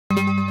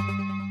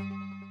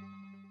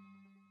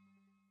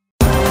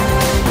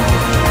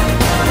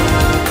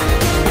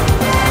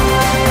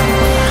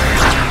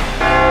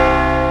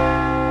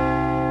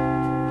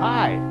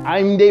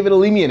I'm David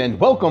Alemian, and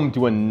welcome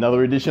to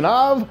another edition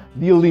of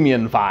the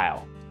Alemian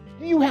File.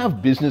 Do you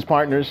have business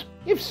partners?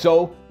 If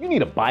so, you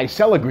need a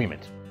buy-sell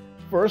agreement.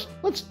 First,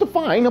 let's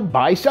define a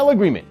buy-sell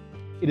agreement.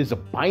 It is a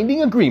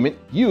binding agreement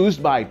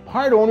used by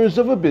part owners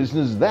of a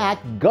business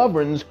that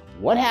governs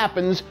what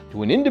happens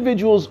to an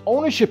individual's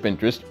ownership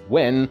interest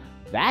when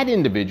that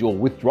individual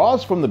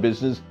withdraws from the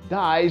business,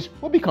 dies,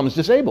 or becomes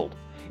disabled.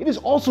 It is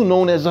also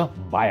known as a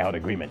buyout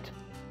agreement.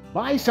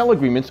 Buy-sell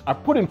agreements are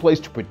put in place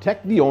to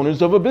protect the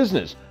owners of a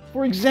business.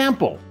 For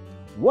example,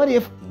 what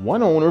if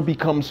one owner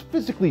becomes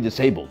physically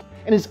disabled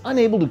and is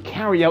unable to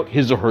carry out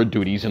his or her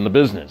duties in the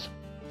business?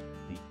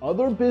 The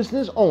other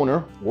business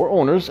owner, or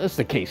owners as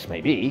the case may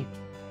be,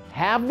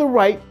 have the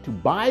right to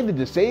buy the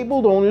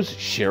disabled owner's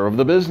share of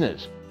the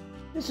business.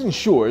 This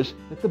ensures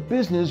that the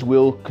business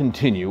will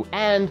continue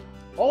and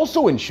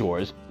also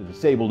ensures the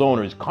disabled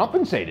owner is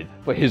compensated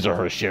for his or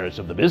her shares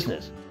of the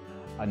business.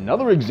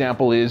 Another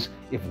example is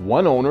if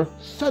one owner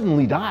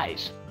suddenly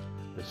dies.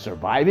 The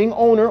surviving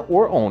owner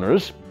or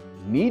owners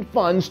need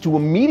funds to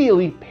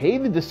immediately pay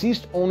the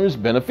deceased owner's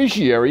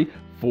beneficiary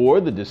for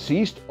the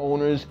deceased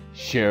owner's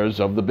shares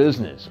of the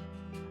business.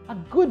 A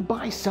good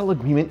buy-sell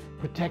agreement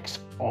protects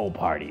all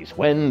parties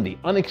when the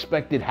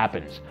unexpected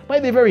happens. By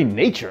their very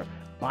nature,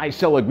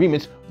 buy-sell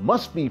agreements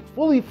must be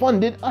fully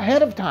funded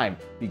ahead of time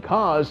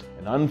because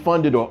an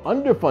unfunded or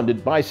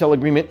underfunded buy-sell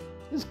agreement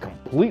is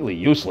completely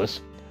useless.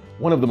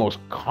 One of the most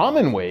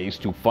common ways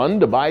to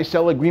fund a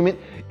buy-sell agreement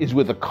is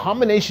with a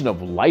combination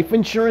of life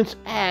insurance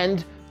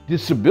and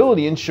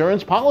disability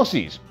insurance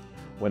policies.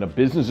 When a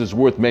business is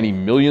worth many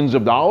millions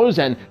of dollars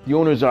and the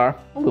owners are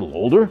a little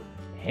older,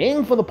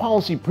 paying for the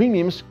policy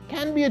premiums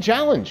can be a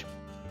challenge.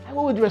 I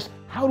will address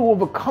how to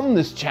overcome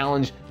this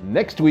challenge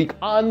next week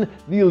on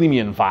the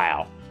Alemian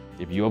File.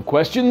 If you have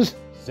questions,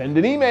 send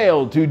an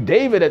email to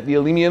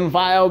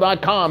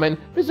david@thealemianfile.com and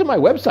visit my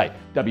website,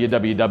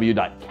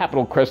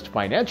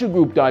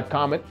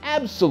 www.capitalcrestfinancialgroup.com, and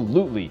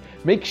absolutely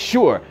make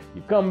sure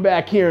you come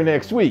back here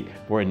next week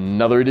for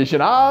another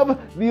edition of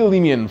the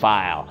Alemian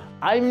File.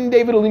 I'm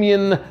David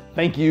Alemian.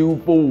 Thank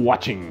you for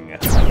watching.